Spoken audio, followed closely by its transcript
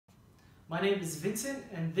My name is Vincent,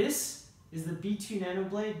 and this is the B2 Nano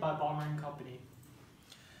blade by Bomber & Company.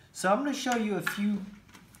 So I'm going to show you a few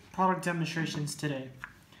product demonstrations today.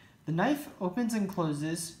 The knife opens and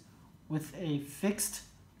closes with a fixed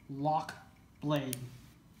lock blade.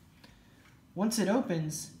 Once it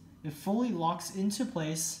opens, it fully locks into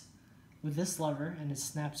place with this lever and it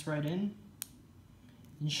snaps right in,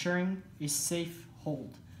 ensuring a safe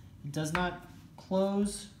hold. It does not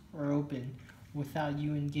close or open without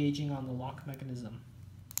you engaging on the lock mechanism.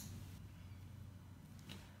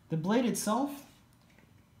 The blade itself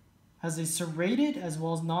has a serrated as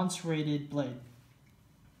well as non-serrated blade.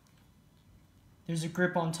 There's a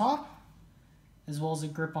grip on top as well as a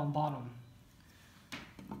grip on bottom.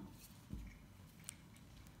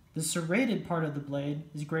 The serrated part of the blade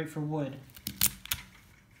is great for wood,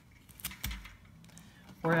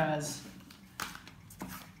 whereas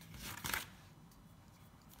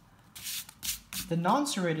the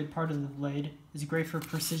non-serrated part of the blade is great for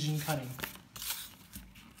precision cutting.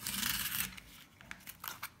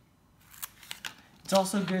 It's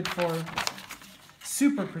also good for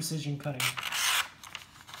super precision cutting.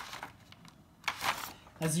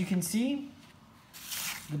 As you can see,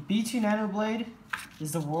 the B2 Nano blade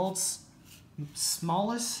is the world's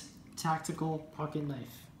smallest tactical pocket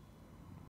knife.